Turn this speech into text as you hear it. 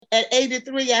at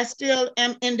 83, I still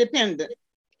am independent.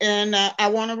 And I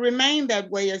want to remain that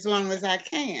way as long as I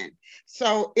can.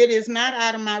 So it is not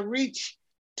out of my reach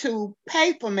to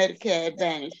pay for Medicare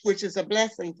Advantage, which is a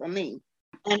blessing for me.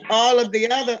 And all of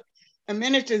the other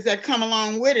amenities that come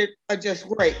along with it are just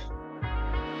great.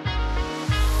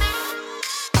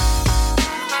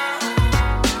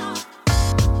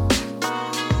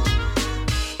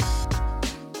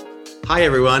 Hi,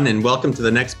 everyone, and welcome to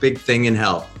the next big thing in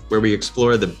health, where we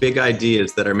explore the big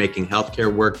ideas that are making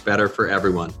healthcare work better for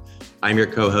everyone. I'm your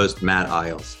co-host, Matt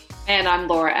Eyles. And I'm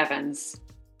Laura Evans.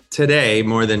 Today,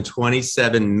 more than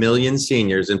 27 million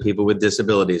seniors and people with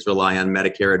disabilities rely on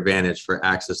Medicare Advantage for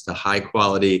access to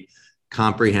high-quality,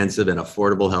 comprehensive, and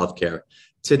affordable healthcare.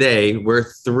 Today, we're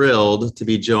thrilled to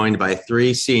be joined by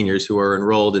three seniors who are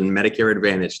enrolled in Medicare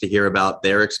Advantage to hear about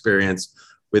their experience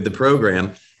with the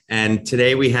program. And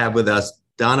today we have with us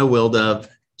Dona Wildove,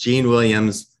 Jean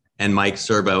Williams, and Mike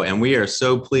Cerbo. And we are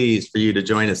so pleased for you to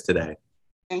join us today.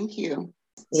 Thank you.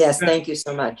 Yes, thank you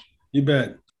so much. You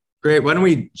bet. Great. Why don't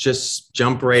we just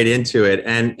jump right into it?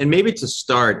 And maybe to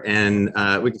start, and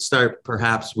we could start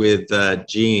perhaps with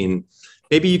Jean.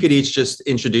 Maybe you could each just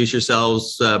introduce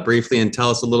yourselves briefly and tell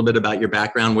us a little bit about your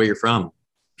background, where you're from.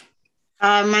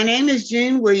 My name is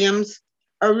Jean Williams.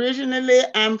 Originally,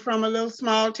 I'm from a little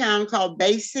small town called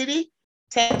Bay City,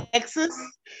 Texas,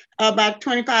 about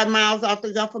 25 miles off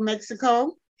the Gulf of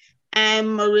Mexico.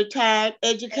 I'm a retired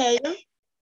educator,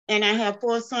 and I have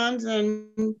 4 sons,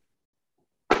 and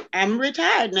I'm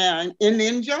retired now and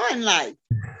enjoying life.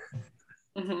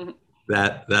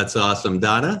 That's awesome.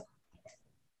 Dona?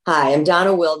 Hi, I'm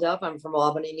Dona Wildove. I'm from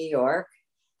Albany, New York,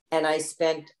 and I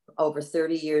spent over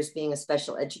 30 years being a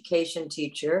special education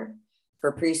teacher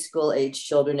for preschool age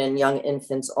children and young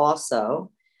infants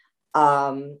also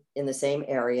in the same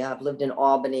area. I've lived in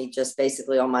Albany just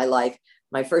basically all my life.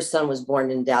 My first son was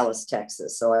born in Dallas,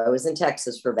 Texas. So I was in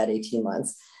Texas for about 18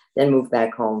 months, then moved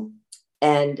back home.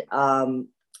 And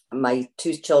my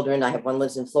 2 children, I have one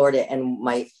lives in Florida and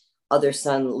my other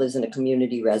son lives in a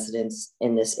community residence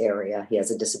in this area. He has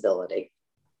a disability.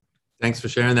 Thanks for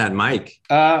sharing that, Mike.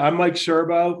 I'm Mike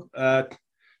Cerbo.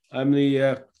 I'm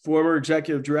the former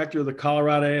executive director of the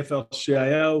Colorado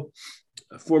AFL-CIO,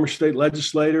 a former state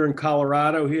legislator in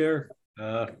Colorado here.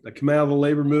 I come out of the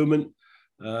labor movement,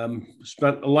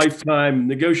 spent a lifetime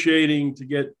negotiating to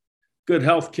get good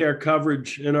health care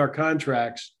coverage in our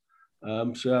contracts.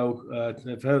 So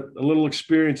I've had a little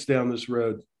experience down this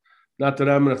road. Not that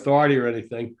I'm an authority or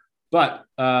anything, but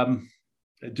I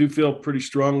do feel pretty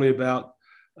strongly about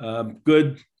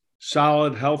good,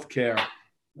 solid health care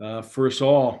for us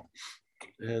all.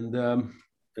 And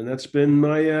that's been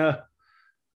my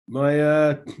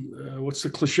what's the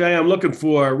cliche I'm looking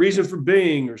for? Reason for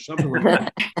being or something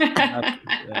like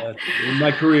that in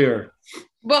my career.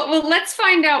 Well, let's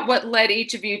find out what led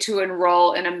each of you to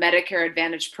enroll in a Medicare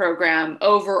Advantage program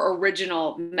over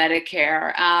original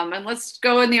Medicare. And let's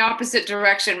go in the opposite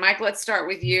direction. Mike, let's start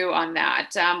with you on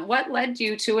that. What led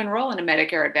you to enroll in a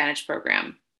Medicare Advantage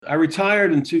program? I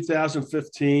retired in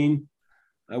 2015.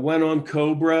 I went on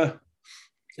COBRA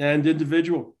and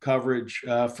individual coverage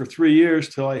for 3 years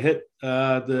till I hit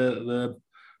the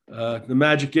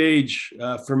magic age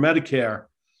for Medicare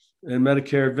and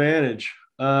Medicare Advantage.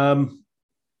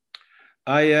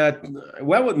 I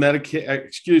went with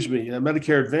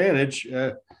Medicare Advantage,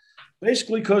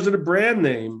 basically because of the brand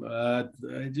name.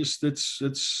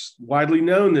 It's widely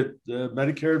known that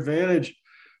Medicare Advantage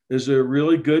is a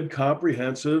really good,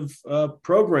 comprehensive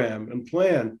program and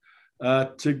plan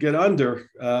to get under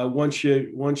once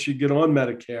you get on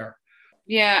Medicare.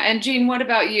 Yeah, and Jean, what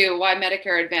about you? Why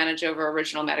Medicare Advantage over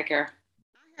original Medicare?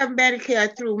 I have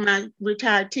Medicare through my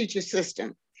retired teacher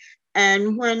system.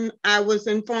 And when I was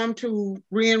informed to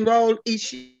re-enroll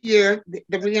each year,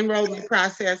 the re-enrollment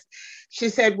process, she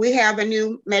said, we have a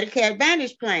new Medicare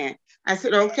Advantage plan. I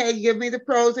said, okay, give me the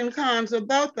pros and cons of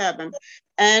both of them.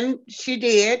 And she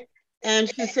did.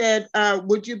 And she said,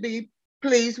 would you be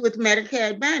pleased with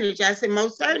Medicare Advantage? I said,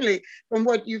 most certainly. From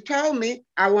what you've told me,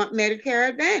 I want Medicare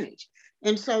Advantage.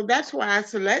 And so that's why I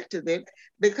selected it,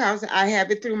 because I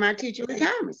have it through my teacher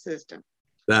retirement system.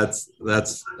 That's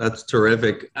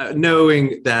terrific.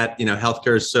 Knowing that,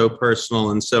 healthcare is so personal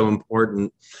and so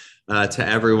important to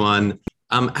everyone.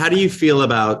 How do you feel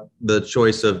about the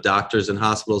choice of doctors and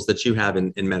hospitals that you have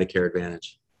in Medicare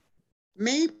Advantage?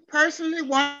 Me personally,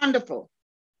 wonderful.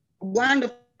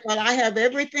 Wonderful. I have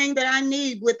everything that I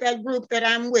need with that group that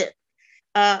I'm with.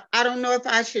 I don't know if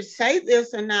I should say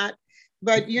this or not,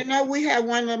 but we have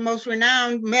one of the most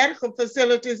renowned medical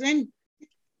facilities in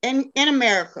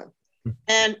America.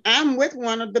 And I'm with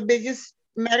one of the biggest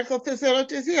medical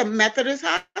facilities here, Methodist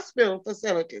hospital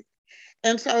facilities.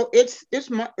 And so it's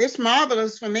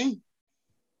marvelous for me.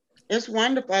 It's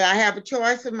wonderful. I have a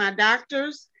choice of my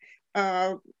doctors. They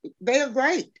are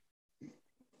great.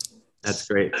 That's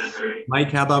great.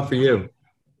 Mike, how about for you?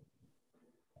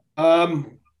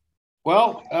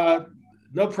 Well,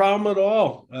 no problem at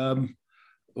all.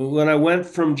 When I went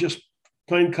from just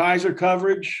plain Kaiser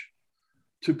coverage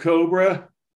to Cobra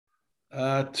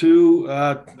to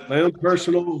my own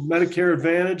personal Medicare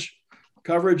Advantage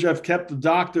coverage, I've kept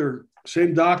the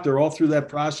same doctor all through that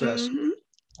process.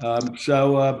 Mm-hmm.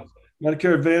 So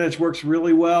Medicare Advantage works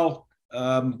really well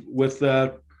with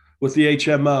the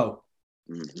HMO.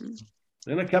 Mm-hmm.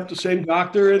 And I kept the same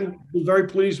doctor and was very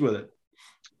pleased with it.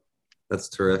 That's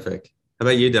terrific. How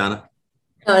about you, Donna?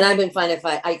 No, and I've been fine if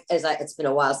it's been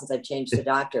a while since I've changed the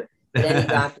doctor, but any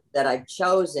doctor that I've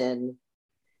chosen,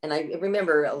 and I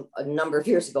remember a number of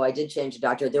years ago, I did change the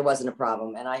doctor. There wasn't a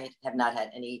problem. And I have not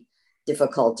had any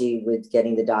difficulty with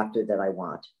getting the doctor that I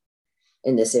want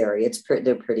in this area.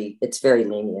 It's very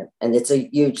lenient, and it's a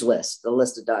huge list. The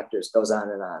list of doctors goes on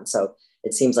and on. So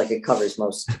it seems like it covers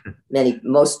most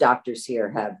doctors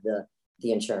here have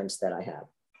the insurance that I have.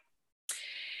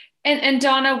 And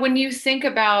Donna, when you think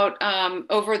about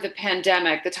over the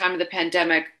pandemic, the time of the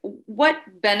pandemic, what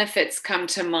benefits come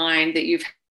to mind that you've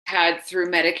had through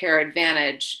Medicare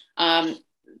Advantage that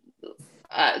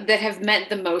have meant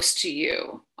the most to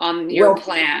you on your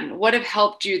plan? What have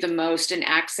helped you the most in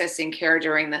accessing care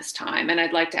during this time? And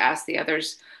I'd like to ask the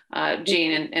others,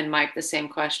 Jean and Mike, the same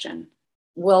question.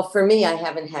 Well, for me, I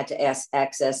haven't had to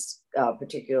access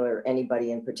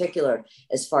anybody in particular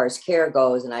as far as care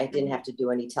goes, and I didn't have to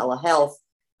do any telehealth,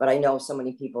 but I know so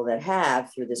many people that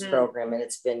have through this program, and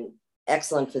it's been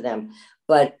excellent for them.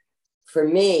 But for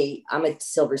me, I'm a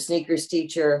Silver Sneakers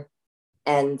teacher,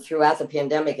 and throughout the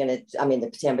pandemic, the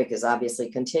pandemic is obviously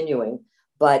continuing,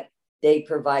 but they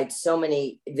provide so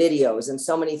many videos and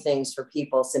so many things for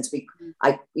people since we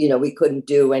couldn't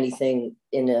do anything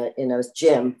in a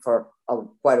gym for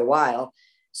quite a while.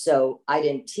 So I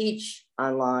didn't teach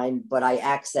online, but I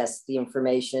accessed the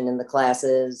information in the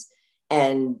classes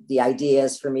and the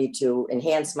ideas for me to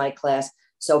enhance my class.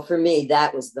 So for me,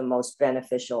 that was the most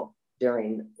beneficial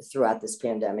throughout this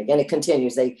pandemic. And it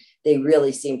continues. They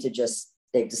really seem to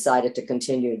they've decided to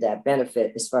continue that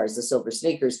benefit as far as the Silver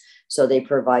Sneakers. So they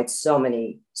provide so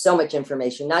much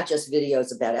information, not just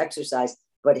videos about exercise,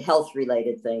 but health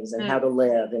related things and how to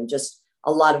live, and just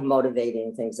a lot of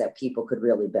motivating things that people could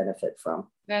really benefit from.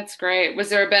 That's great. Was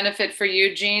there a benefit for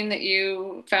you, Jean, that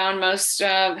you found most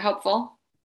helpful?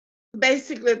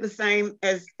 Basically the same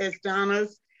as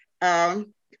Donna's.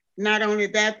 Not only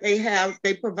that,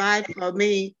 they provide for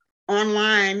me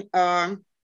online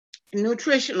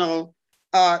nutritional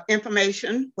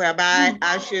information whereby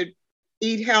I should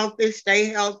eat healthy, stay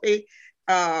healthy.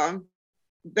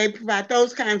 They provide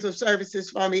those kinds of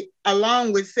services for me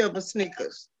along with Silver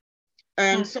Sneakers.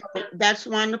 And so that's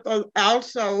wonderful.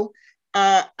 Also,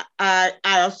 I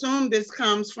assume this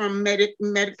comes from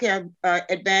Medicare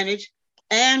Advantage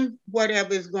and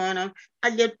whatever is going on.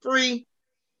 I get free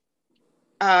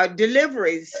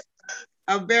deliveries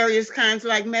of various kinds,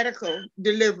 like medical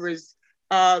deliveries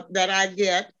that I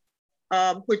get,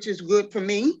 which is good for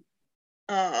me.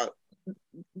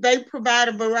 They provide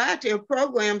a variety of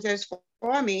programs as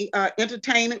for me,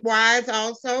 entertainment-wise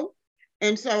also.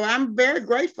 And so I'm very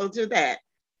grateful to that.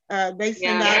 They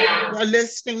send out a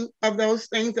listing of those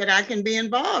things that I can be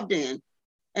involved in.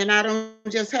 And I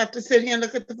don't just have to sit here and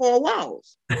look at the four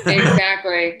walls.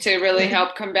 Exactly, to really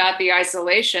help combat the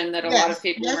isolation that a lot of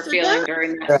people were feeling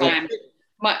during that time.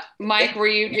 Mike, were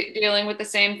you dealing with the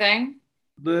same thing?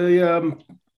 The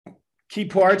key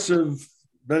parts of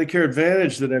Medicare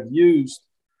Advantage that I've used,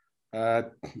 I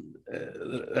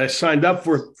signed up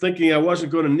for thinking I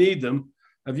wasn't going to need them.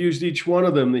 I've used each one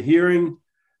of them: the hearing,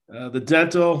 the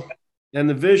dental, and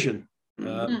the vision.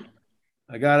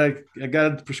 I got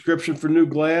a prescription for new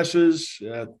glasses,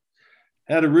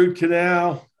 had a root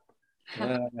canal,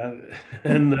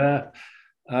 and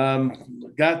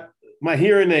got my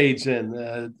hearing aids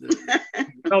in,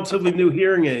 relatively new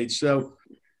hearing aids. So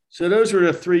those are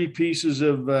the three pieces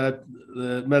of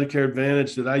the Medicare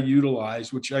Advantage that I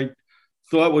utilize, which I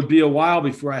thought would be a while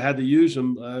before I had to use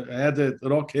them.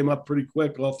 It all came up pretty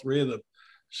quick, all three of them.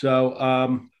 So,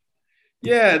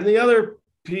 and the other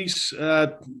piece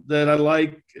that I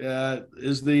like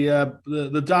is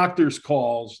the doctor's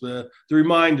calls, the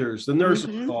reminders, the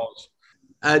nurse's calls.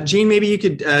 Jean, maybe you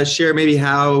could share maybe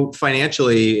how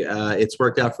financially it's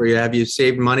worked out for you. Have you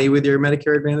saved money with your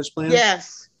Medicare Advantage plan?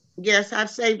 Yes, I've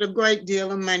saved a great deal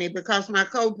of money because my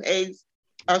co-pays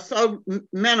are so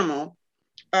minimal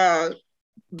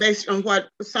based on what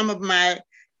some of my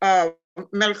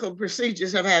medical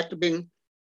procedures have had to be.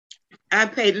 I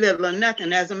paid little or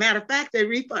nothing. As a matter of fact, they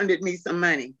refunded me some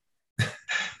money.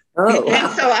 Oh, wow.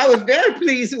 And so I was very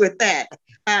pleased with that.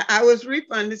 I was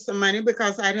refunded some money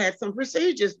because I'd had some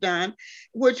procedures done,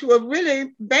 which were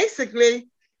really basically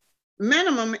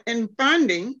minimum in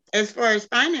funding as far as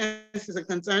finances are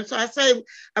concerned. So I saved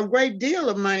a great deal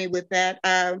of money with that.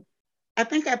 I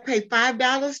think I paid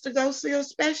 $5 to go see a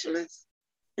specialist.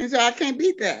 And so I can't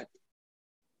beat that.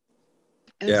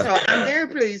 And so I'm very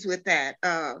pleased with that.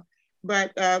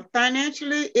 But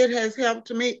financially, it has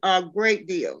helped me a great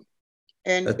deal.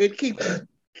 And it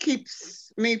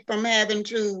keeps me from having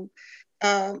to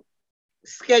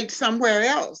skate somewhere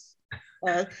else.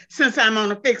 Since I'm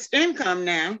on a fixed income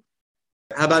now.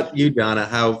 How about you, Donna?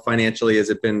 How financially has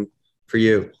it been for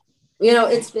you? You know,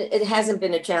 it hasn't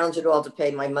been a challenge at all to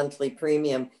pay my monthly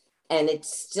premium, and it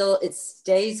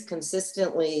stays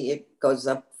consistently. It goes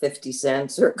up 50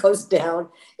 cents or it goes down.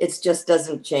 It just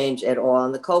doesn't change at all.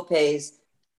 And the copays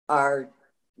are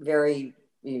very,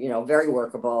 very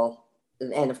workable.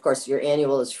 And of course, your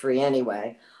annual is free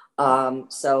anyway. And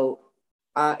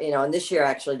this year,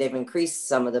 actually, they've increased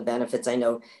some of the benefits. I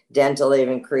know dental they've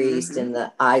increased and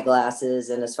the eyeglasses.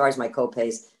 And as far as my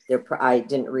copays, I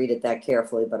didn't read it that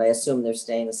carefully, but I assume they're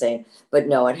staying the same. But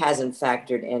no, it hasn't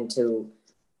factored into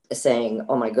saying,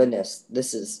 oh my goodness,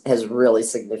 has really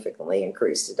significantly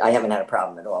increased. I haven't had a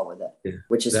problem at all with it,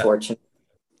 which is fortunate.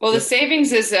 Well, the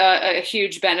savings is a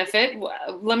huge benefit.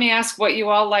 Let me ask what you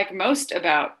all like most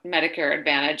about Medicare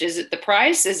Advantage. Is it the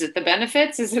price? Is it the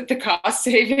benefits? Is it the cost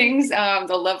savings?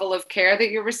 The level of care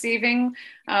that you're receiving?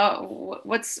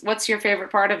 What's your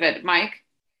favorite part of it, Mike?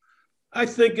 I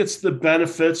think it's the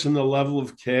benefits and the level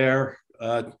of care.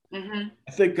 I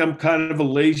think I'm kind of a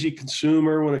lazy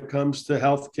consumer when it comes to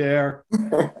healthcare,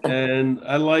 and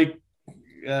I like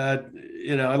I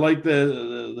like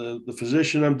the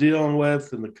physician I'm dealing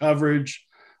with and the coverage.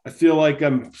 I feel like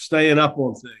I'm staying up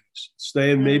on things,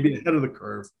 staying maybe ahead of the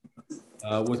curve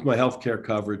with my healthcare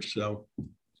coverage. So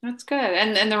that's good,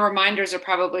 and the reminders are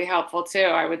probably helpful too,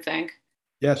 I would think.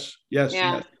 Yes.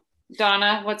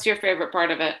 Donna, what's your favorite part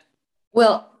of it?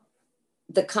 Well,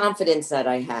 the confidence that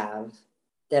I have,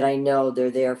 that I know they're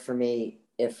there for me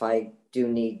if I do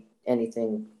need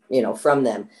anything, from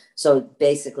them. So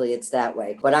basically it's that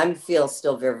way, but I feel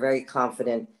still very, very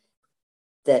confident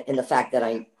that in the fact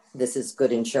that this is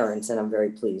good insurance, and I'm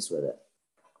very pleased with it.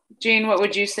 Jean, what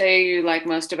would you say you like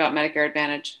most about Medicare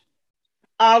Advantage?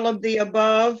 All of the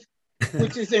above,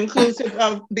 which is inclusive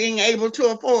of being able to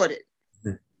afford it.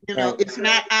 It's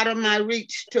not out of my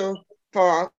reach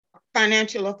for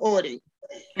financial affording.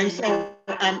 And so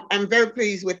I'm very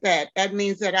pleased with that. That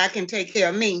means that I can take care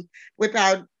of me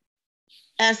without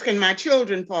asking my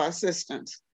children for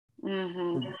assistance.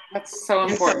 That's so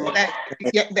important.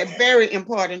 So that's very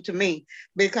important to me,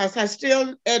 because I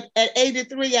still, at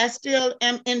 83, I still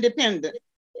am independent.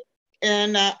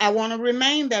 And I want to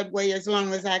remain that way as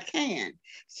long as I can.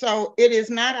 So it is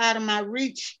not out of my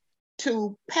reach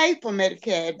to pay for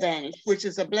Medicare Advantage, which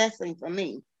is a blessing for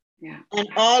me. Yeah. And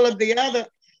all of the other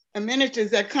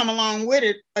amenities that come along with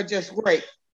it are just great.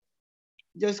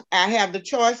 I have the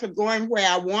choice of going where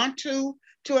I want to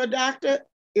a doctor.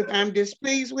 If I'm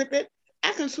displeased with it,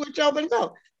 I can switch over and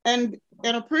go. And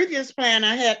in a previous plan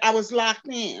I was locked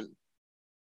in,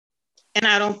 and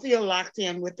I don't feel locked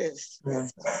in with this.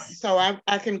 So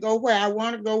I can go where I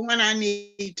want to go when I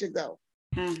need to go.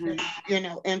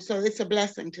 And so it's a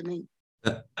blessing to me.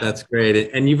 That's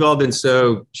great. And you've all been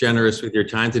so generous with your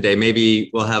time today. Maybe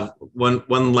we'll have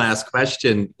one last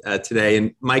question today.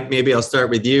 And Mike, maybe I'll start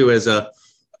with you as a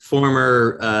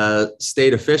former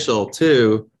state official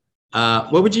too.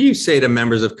 What would you say to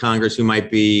members of Congress who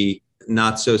might be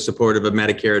not so supportive of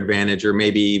Medicare Advantage, or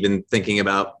maybe even thinking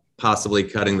about possibly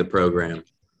cutting the program?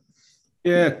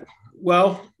 Yeah,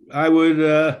 well, I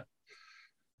would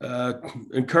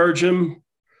encourage him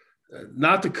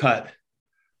not to cut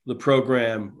the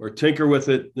program or tinker with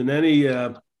it in any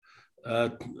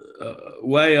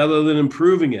way other than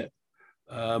improving it.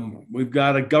 We've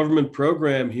got a government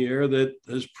program here that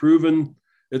has proven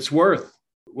its worth.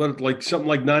 Something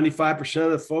like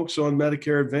 95% of folks on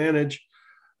Medicare Advantage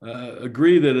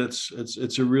agree that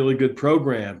it's a really good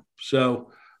program.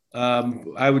 So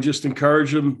I would just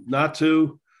encourage them not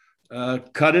to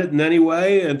cut it in any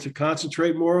way, and to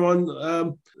concentrate more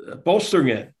on bolstering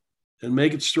it and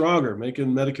make it stronger, making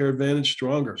Medicare Advantage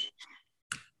stronger.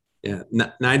 Yeah,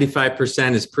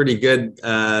 95% is pretty good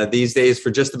these days for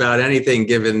just about anything,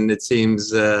 given it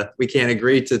seems we can't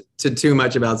agree to too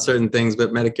much about certain things,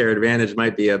 but Medicare Advantage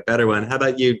might be a better one. How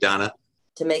about you, Donna?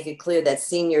 to make it clear that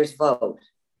seniors vote.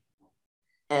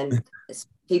 And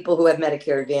people who have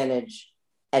Medicare Advantage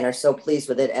and are so pleased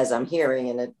with it, as I'm hearing,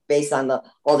 and based on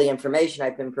all the information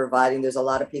I've been providing, there's a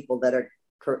lot of people that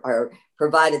are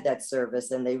provided that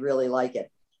service and they really like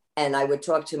it. And I would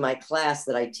talk to my class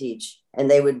that I teach, and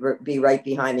they would be right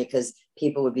behind me, because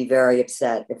people would be very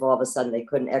upset if all of a sudden they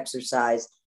couldn't exercise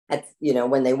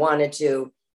when they wanted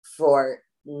to for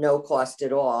no cost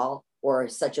at all, or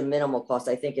such a minimal cost.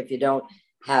 I think if you don't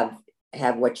have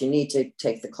what you need to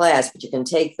take the class, but you can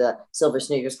take the Silver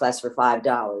Sneakers class for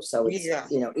 $5. So it's,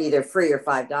 either free or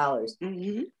 $5.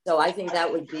 Mm-hmm. So I think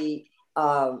that would be,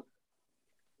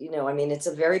 it's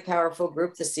a very powerful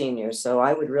group, the seniors. So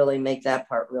I would really make that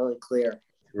part really clear.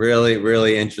 Really,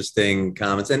 really interesting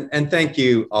comments. And thank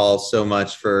you all so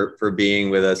much for being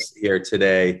with us here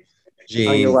today.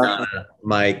 Jean, Donna,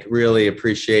 Mike, really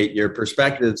appreciate your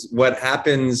perspectives. What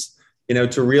happens,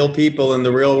 to real people in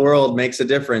the real world makes a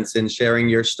difference, in sharing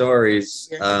your stories.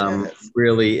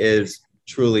 Really is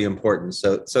truly important.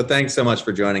 So thanks so much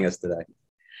for joining us today.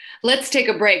 Let's take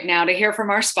a break now to hear from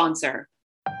our sponsor.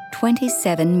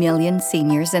 27 million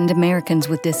seniors and Americans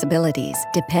with disabilities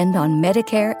depend on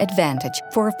Medicare Advantage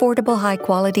for affordable,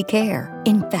 high-quality care.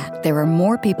 In fact, there are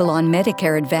more people on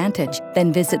Medicare Advantage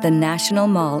than visit the National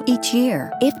Mall each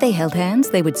year. If they held hands,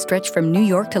 they would stretch from New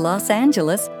York to Los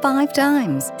Angeles 5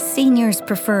 times. Seniors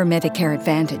prefer Medicare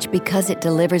Advantage because it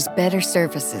delivers better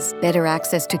services, better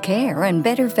access to care, and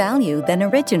better value than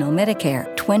original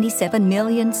Medicare. 27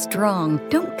 million strong.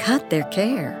 Don't cut their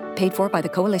care. Paid for by the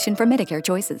Coalition for Medicare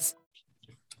Choices.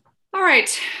 All right.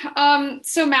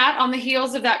 So Matt, on the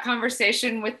heels of that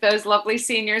conversation with those lovely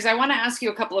seniors, I want to ask you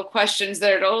a couple of questions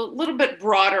that are a little bit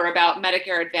broader about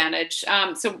Medicare Advantage.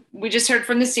 So we just heard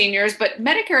from the seniors, but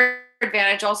Medicare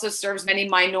Advantage also serves many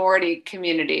minority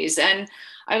communities. And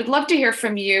I would love to hear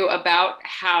from you about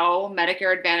how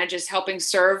Medicare Advantage is helping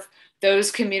serve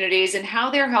those communities and how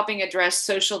they're helping address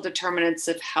social determinants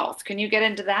of health. Can you get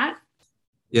into that?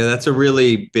 Yeah, that's a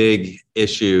really big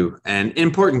issue and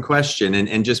important question.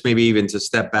 And just maybe even to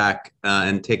step back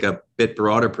and take a bit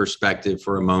broader perspective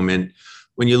for a moment.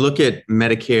 When you look at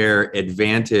Medicare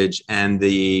Advantage and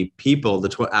the people,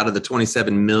 out of the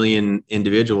 27 million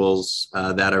individuals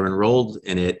that are enrolled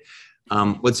in it,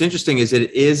 what's interesting is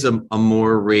it is a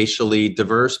more racially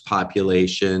diverse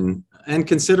population, and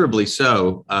considerably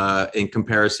so in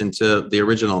comparison to the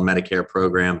original Medicare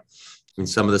program. I mean,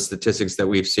 some of the statistics that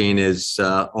we've seen is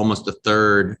almost a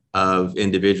third of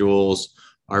individuals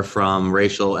are from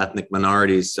racial ethnic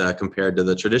minorities compared to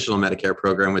the traditional Medicare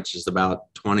program, which is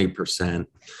about 20%.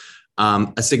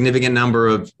 A significant number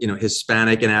of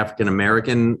Hispanic and African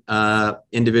American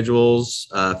individuals.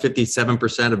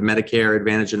 57% of Medicare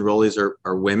Advantage enrollees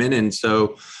are women, and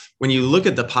so when you look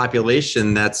at the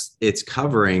population it's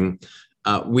covering.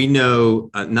 We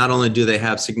know not only do they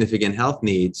have significant health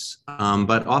needs,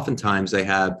 but oftentimes they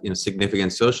have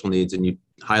significant social needs. And you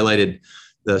highlighted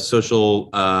the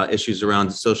social issues around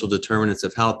social determinants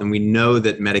of health. And we know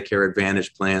that Medicare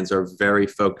Advantage plans are very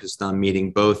focused on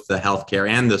meeting both the healthcare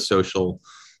and the social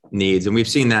needs. And we've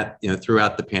seen that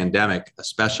throughout the pandemic,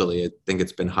 especially. I think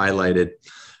it's been highlighted.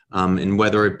 And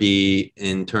whether it be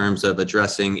in terms of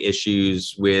addressing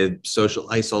issues with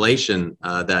social isolation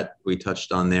that we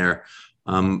touched on there,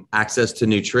 access to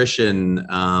nutrition,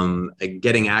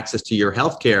 getting access to your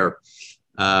healthcare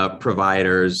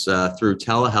providers through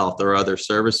telehealth or other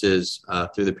services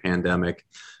through the pandemic.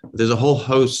 There's a whole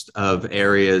host of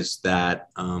areas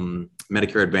that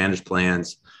Medicare Advantage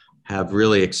plans have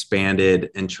really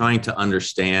expanded and trying to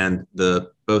understand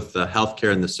both the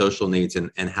healthcare and the social needs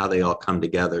and how they all come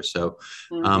together. So,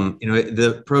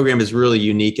 the program is really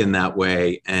unique in that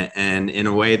way, and in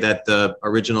a way that the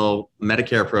original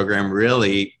Medicare program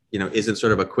really, isn't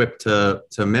sort of equipped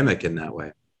to mimic in that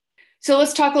way. So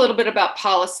let's talk a little bit about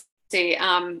policy.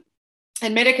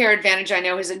 And Medicare Advantage, I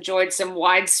know, has enjoyed some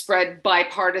widespread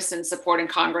bipartisan support in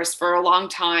Congress for a long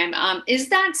time. Is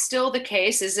that still the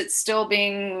case? Is it still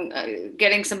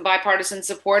getting some bipartisan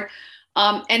support?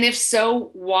 And if so,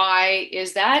 why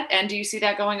is that? And do you see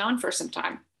that going on for some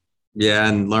time? Yeah,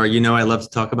 and Laura, I love to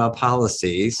talk about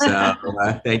policy, so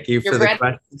thank you for the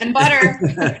question. And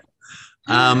butter.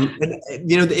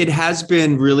 It has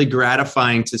been really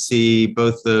gratifying to see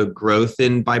both the growth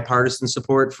in bipartisan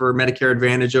support for Medicare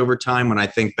Advantage over time. When I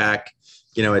think back,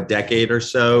 a decade or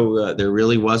so, there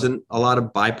really wasn't a lot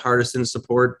of bipartisan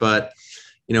support. But,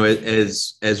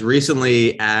 as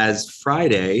recently as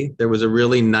Friday, there was a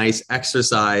really nice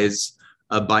exercise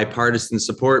of bipartisan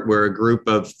support where a group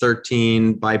of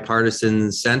 13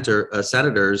 bipartisan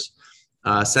senators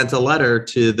sent a letter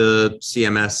to the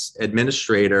CMS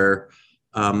administrator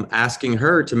asking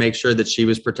her to make sure that she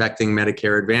was protecting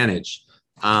Medicare Advantage.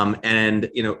 And,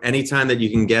 anytime that you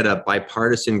can get a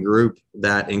bipartisan group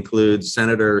that includes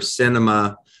Senator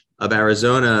Sinema of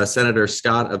Arizona, Senator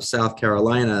Scott of South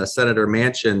Carolina, Senator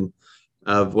Manchin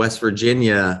of West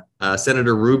Virginia,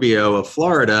 Senator Rubio of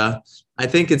Florida, I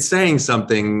think it's saying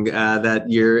something that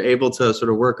you're able to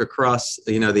sort of work across,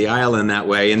 the aisle in that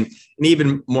way. And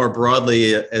even more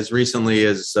broadly, as recently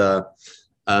as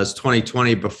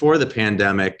 2020, before the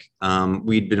pandemic,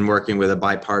 we'd been working with a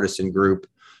bipartisan group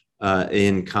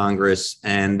in Congress,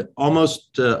 and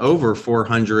almost over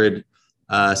 400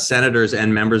 senators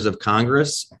and members of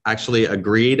Congress actually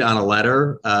agreed on a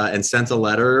letter and sent a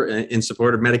letter in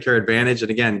support of Medicare Advantage. And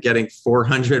again, getting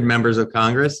 400 members of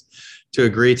Congress to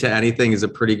agree to anything is a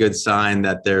pretty good sign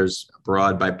that there's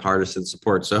broad bipartisan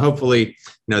support. So hopefully,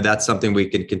 that's something we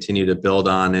can continue to build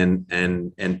on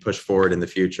and push forward in the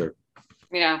future.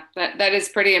 Yeah, that is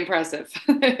pretty impressive.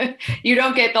 You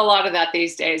don't get a lot of that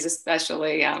these days,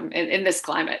 especially in this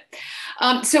climate.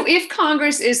 So if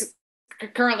Congress is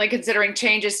currently considering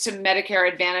changes to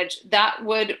Medicare Advantage, that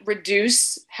would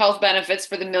reduce health benefits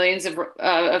for the millions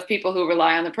of people who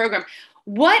rely on the program.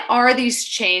 What are these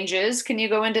changes? Can you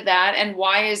go into that? And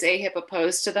why is AHIP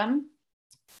opposed to them?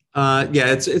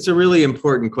 It's a really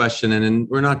important question. And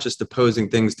we're not just opposing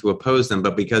things to oppose them,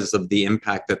 but because of the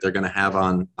impact that they're going to have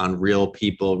on real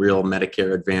people, real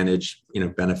Medicare Advantage,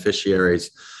 beneficiaries.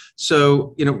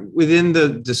 So, within the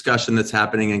discussion that's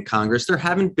happening in Congress, there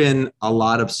haven't been a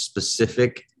lot of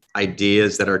specific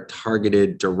ideas that are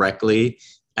targeted directly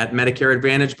at Medicare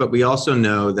Advantage, but we also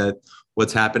know that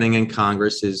what's happening in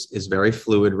Congress is very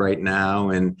fluid right now,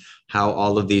 and how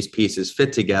all of these pieces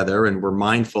fit together. And we're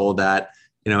mindful that,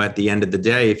 at the end of the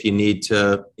day, if you need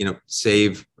to,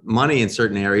 save money in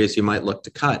certain areas, you might look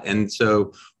to cut. And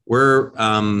so we're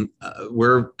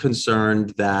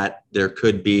concerned that there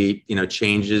could be,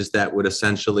 changes that would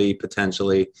essentially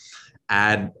potentially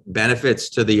add benefits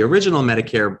to the original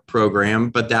Medicare program,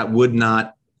 but that would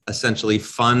not essentially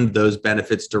fund those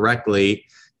benefits directly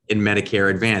in Medicare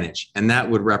Advantage. And that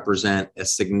would represent a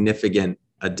significant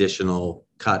additional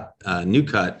new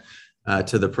cut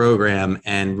to the program,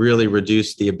 and really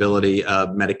reduce the ability of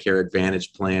Medicare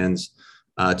Advantage plans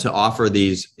to offer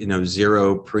these,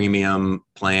 zero premium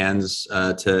plans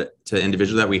to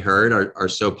individuals that we heard are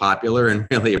so popular and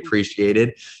really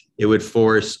appreciated. It would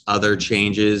force other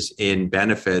changes in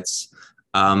benefits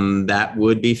that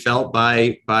would be felt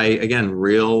by again,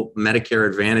 real Medicare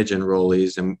Advantage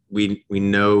enrollees. And we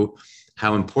know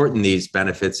how important these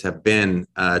benefits have been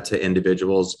to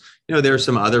individuals. There are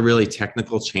some other really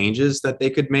technical changes that they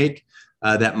could make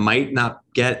that might not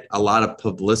get a lot of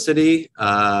publicity.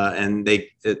 And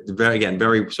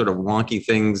very sort of wonky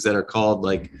things that are called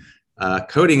like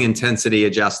coding intensity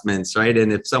adjustments, right?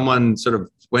 And if someone sort of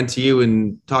went to you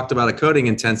and talked about a coding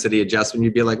intensity adjustment,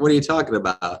 you'd be like, what are you talking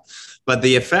about? But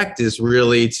the effect is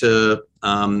really to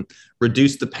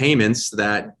reduce the payments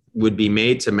that would be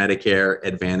made to Medicare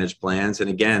Advantage plans. And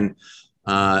again,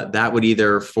 that would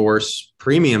either force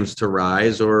premiums to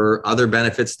rise or other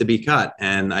benefits to be cut.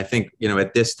 And I think,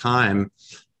 at this time,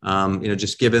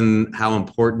 just given how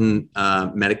important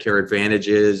Medicare Advantage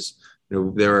is,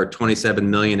 there are 27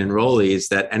 million enrollees,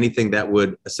 that anything that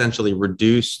would essentially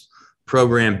reduce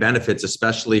program benefits,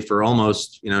 especially for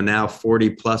almost, now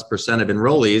 40+% of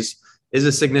enrollees, is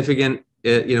a significant,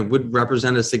 would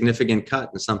represent a significant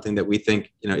cut, and something that we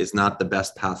think, is not the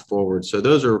best path forward. So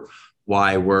those are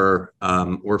why we're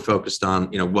focused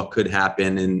on, what could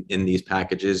happen in these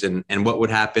packages, and what would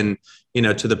happen,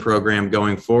 to the program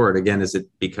going forward. Again, as it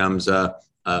becomes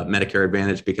Medicare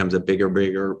Advantage becomes a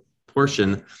bigger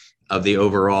portion of the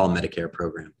overall Medicare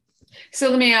program. So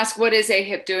let me ask, what is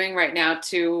AHIP doing right now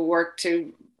to work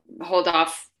to hold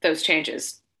off those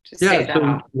changes?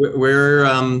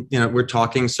 We're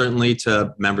talking certainly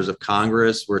to members of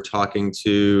Congress. We're talking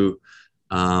to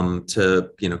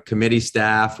committee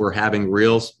staff. We're having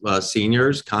real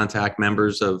seniors contact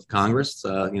members of Congress,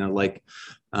 like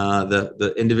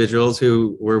the individuals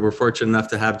who we're fortunate enough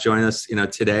to have join us,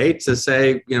 today, to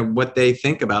say, what they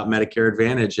think about Medicare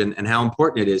Advantage and how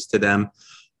important it is to them,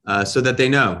 so that they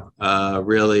know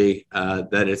really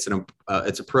that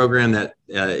it's a program that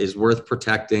is worth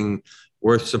protecting,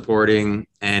 worth supporting,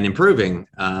 and improving,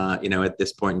 at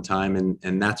this point in time.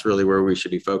 And that's really where we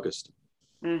should be focused.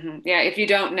 Mm-hmm. Yeah. If you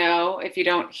don't know, if you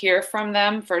don't hear from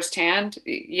them firsthand,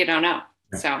 you don't know.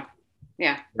 So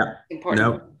important.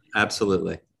 No,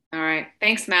 absolutely. All right.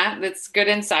 Thanks, Matt. That's good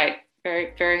insight.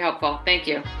 Very, very helpful. Thank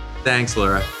you. Thanks,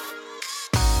 Laura.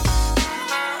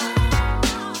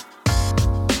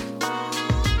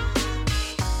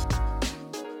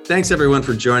 Thanks everyone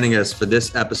for joining us for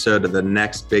this episode of The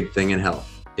Next Big Thing in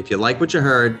Health. If you like what you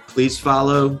heard, please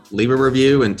follow, leave a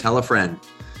review, and tell a friend.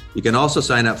 You can also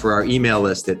sign up for our email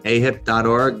list at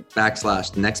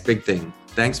ahip.org/nextbigthing.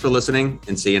 Thanks for listening,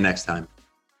 and see you next time.